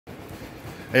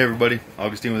Hey everybody,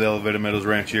 Augustine with Elevated Meadows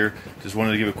Ranch here. Just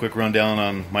wanted to give a quick rundown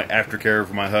on my aftercare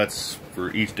for my huts for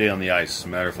each day on the ice.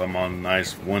 No matter if I'm on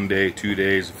ice 1 day, 2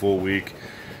 days, a full week.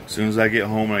 As soon as I get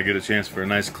home and I get a chance for a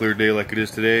nice clear day like it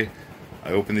is today,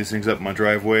 I open these things up in my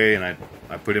driveway and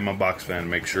I put in my box fan to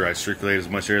make sure I circulate as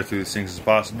much air through these things as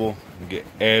possible and get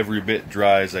every bit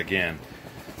dry as I can.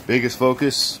 Biggest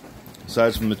focus,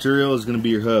 aside from material, is going to be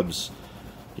your hubs.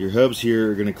 Your hubs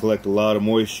here are going to collect a lot of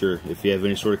moisture. If you have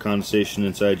any sort of condensation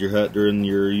inside your hut during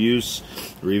your use,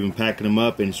 or even packing them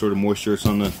up, any sort of moisture that's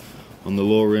on the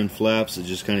lower end flaps, it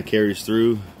just kind of carries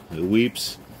through. It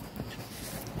weeps.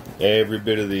 Every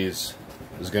bit of these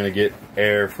is going to get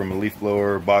air from a leaf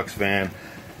blower, box fan.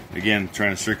 Again,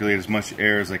 trying to circulate as much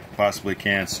air as I possibly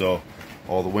can, so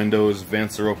all the windows,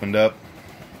 vents are opened up.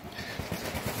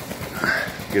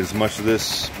 Get as much of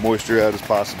this moisture out as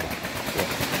possible.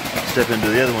 Step into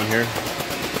the other one here.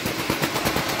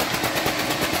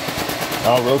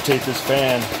 I'll rotate this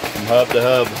fan from hub to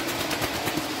hub.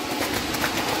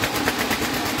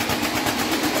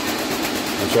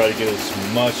 I'll try to get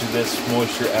as much of this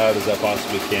moisture out as I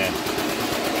possibly can.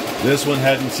 This one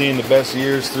hadn't seen the best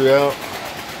years throughout.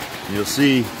 You'll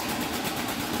see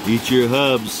each of your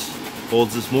hubs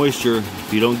holds this moisture.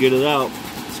 If you don't get it out,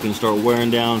 it's going to start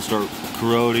wearing down, start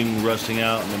corroding, rusting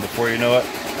out, and then before you know it,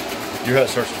 your hut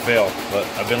starts to fail. But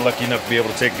I've been lucky enough to be able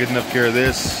to take good enough care of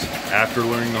this after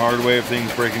learning the hard way of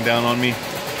things breaking down on me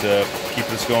to keep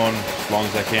this going as long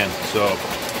as I can. So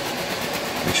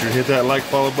make sure to hit that like,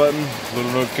 follow button,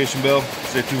 little notification bell.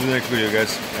 Stay tuned for the next video,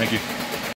 guys. Thank you.